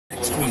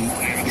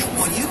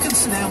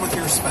sit down with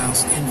your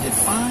spouse and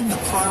define the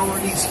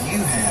priorities you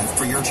have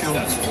for your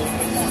children.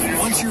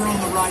 Once you're on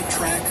the right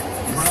track,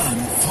 run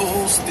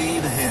full speed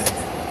ahead.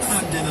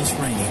 I'm Dennis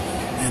Rainey,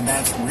 and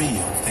that's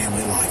real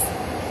family life.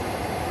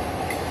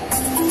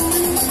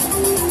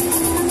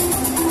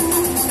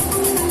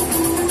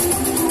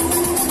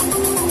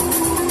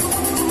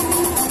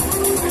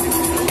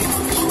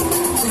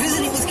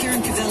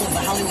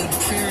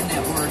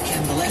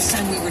 And the last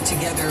time we were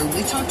together,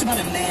 we talked about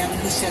a man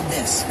who said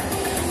this: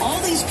 all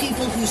these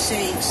people who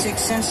say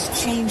success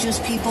changes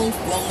people,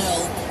 well,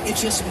 no, it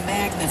just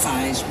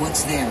magnifies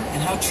what's there.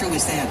 And how true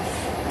is that?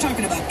 We're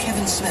talking about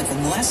Kevin Smith.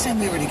 And the last time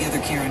we were together,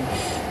 Karen,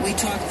 we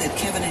talked that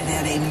Kevin had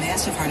had a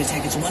massive heart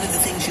attack. It's one of the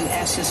things you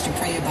asked us to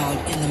pray about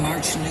in the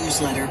March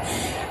newsletter.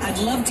 I'd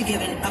love to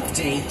get an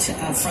update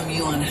from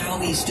you on how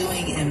he's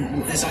doing.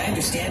 And as I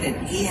understand it,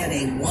 he had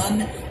a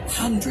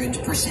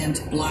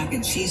 100%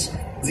 blockage. He's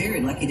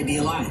very lucky to be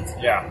alive.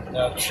 Yeah,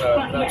 that's he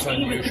was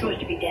unusual. supposed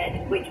to be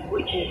dead, which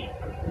is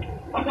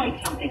quite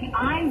something.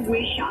 I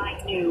wish I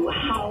knew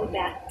how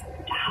that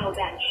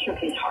shook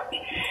his heart.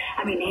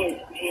 I mean,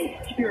 his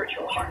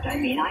spiritual heart. I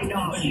mean, I know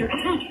how it shook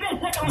his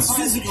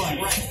physical heart. Physical,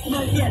 right?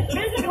 But yes,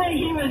 physically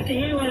he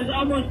was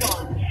almost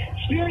gone.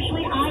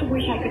 Spiritually, I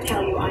wish I could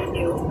tell you I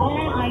knew.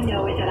 All I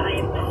know is that I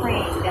am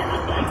praying that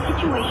a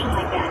situation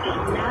like that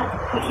does not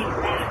put him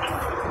back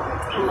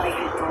to life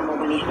as normal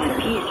when he's better.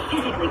 He is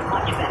physically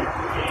much better.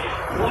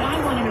 What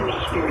I want to know is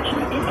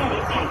spiritually, did that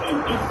impact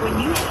him? When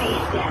you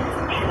face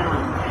death head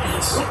on,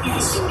 what did it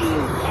do to you?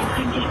 And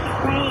I'm just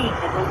praying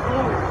that the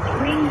Lord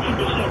brings you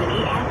to him and he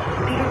asks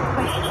bigger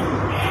questions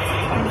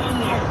and he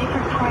has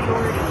different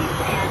priorities,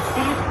 and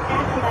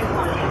that's what I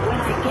want. And when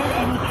I get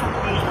any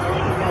confirmation, I'll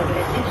let you know. But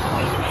at this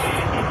point,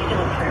 that's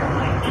still a prayer of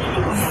mine to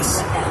see what that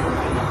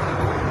looks like.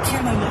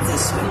 Kim, I love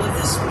this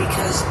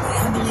because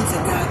I believe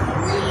that God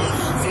really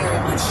very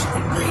much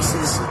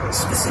embraces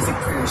specific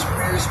prayers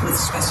with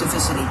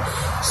specificity.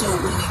 So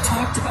when we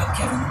talked about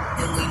Kevin,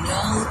 and we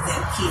know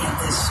that he had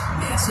this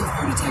massive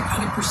heart attack,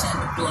 100%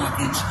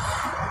 blockage,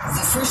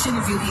 the first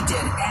interview he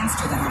did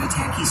after the heart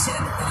attack, he said,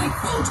 and I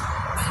quote,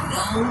 "I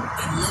know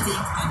I'm living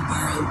on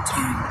borrowed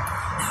time."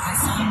 Now, I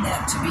found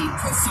that to be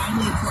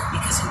profoundly important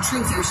because, in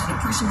truth, there's a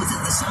person within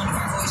the sound of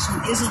our voice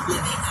who isn't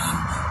living on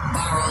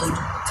borrowed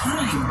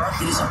time.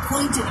 It is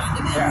appointed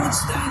unto man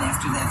once to die, and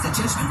after that, the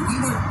judgment. We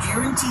weren't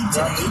guaranteed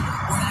today.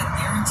 We're not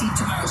guaranteed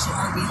tomorrow. So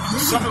are we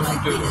living like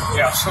we know?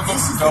 Yeah, some of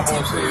them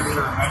double as the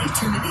eternity. And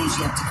eternity is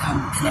yet to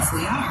come. And if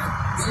we are,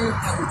 where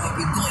are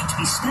we going to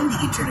be spending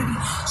eternity?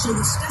 So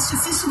with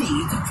specificity,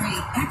 you can pray,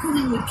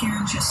 echoing what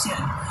Karen just said,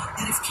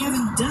 that if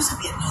Kevin doesn't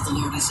yet know the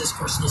Lord as his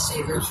personal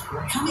Savior,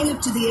 coming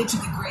up to the edge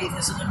of the grave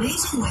has an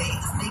amazing way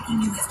of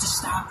making you have to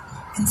stop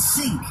and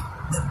think.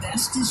 The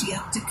best is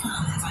yet to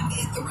come. Have I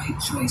made the right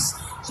choice?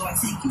 So I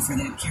thank you for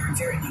that, Karen,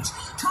 very much.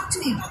 Talk to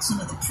me about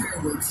some of the prayer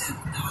work that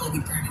the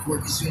Hollywood Prayer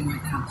Network is doing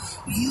right now.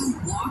 You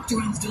walked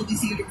around the Dolby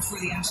Theater before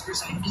the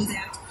Oscars. I knew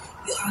that.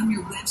 On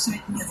your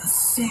website, you have a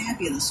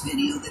fabulous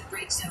video that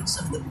breaks down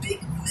some of the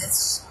big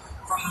myths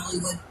for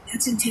Hollywood.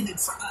 That's intended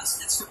for us.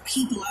 That's for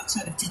people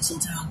outside of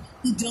Tinseltown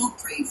who don't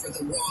pray for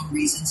the wrong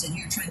reasons, and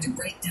you're trying to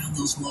break down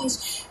those walls.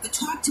 But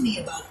talk to me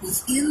about,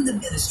 within the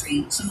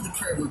ministry, some of the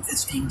prayer work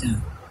that's being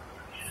done.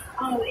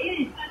 Oh, it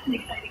is such an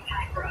exciting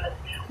time for us.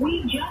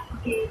 We just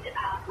did,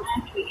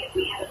 last weekend,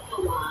 we had a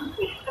salon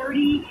with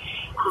 30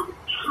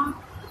 top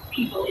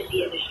people in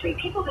the industry,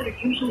 people that are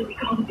usually, we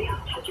call them the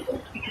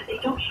untouchables, because they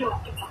don't show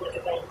up to public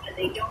events, and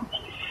they don't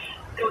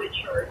go to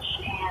church,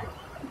 and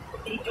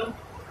they don't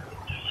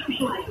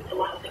socialize with a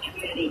lot of the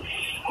community.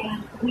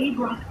 And we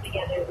brought them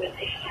together with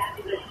a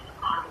fabulous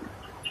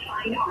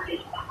fine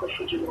artist, Mako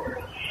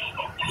Fujimura.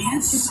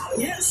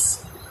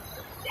 Yes.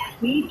 And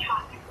we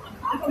talked,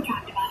 Mako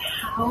talked about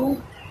how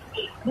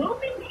a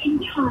moment in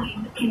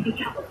time can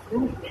become a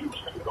movement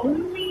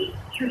only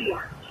through the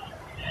arts.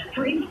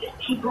 For instance,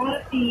 he brought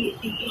up the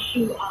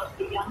issue of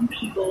the young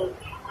people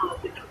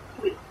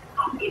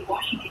in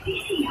Washington,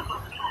 D.C., up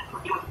on the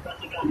platform talking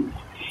about the guns.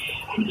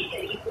 And he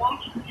said, he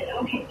watched and said,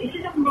 okay, this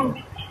is a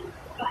moment,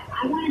 but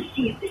I want to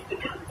see if this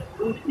becomes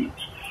a movement.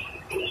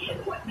 And he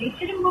said, what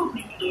makes it a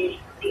movement is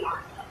the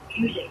arts,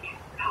 music,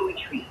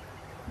 poetry,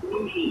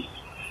 movies.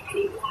 And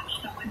he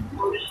watched someone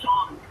wrote a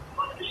song.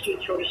 One of the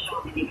students wrote a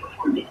song and they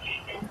performed it.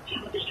 Then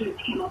some of the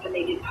students came up and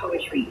they did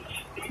poetry.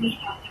 Then he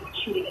saw someone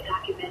shooting a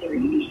documentary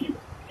and he said,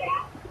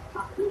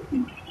 that's a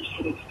movement. And he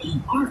said, it's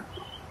the arts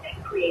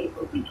that create a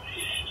movement.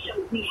 So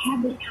we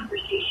have this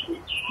conversation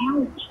and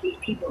challenge these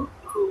people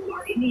who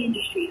are in the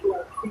industry, who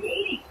are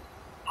creating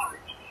art,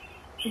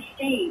 to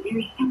say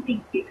there's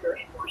something bigger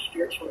and more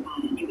spiritual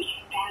about it. It was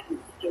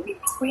fabulous. So we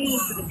pray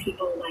for the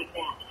people like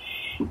that.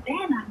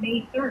 Then on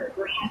May 3rd,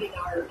 we're having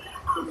our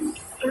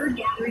third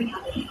gathering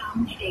on the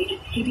sound stage at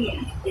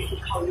CBS. This is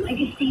called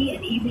Legacy,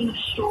 an Evening of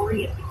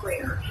Story and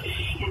Prayer.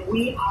 And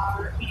we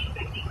are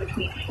expecting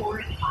between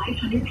 400 and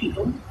 500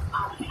 people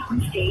on the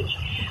sound stage,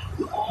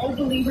 all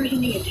believers in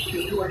the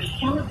industry who are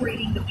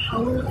celebrating the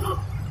power of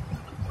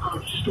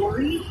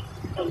stories,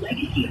 the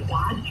legacy of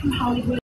God through Hollywood.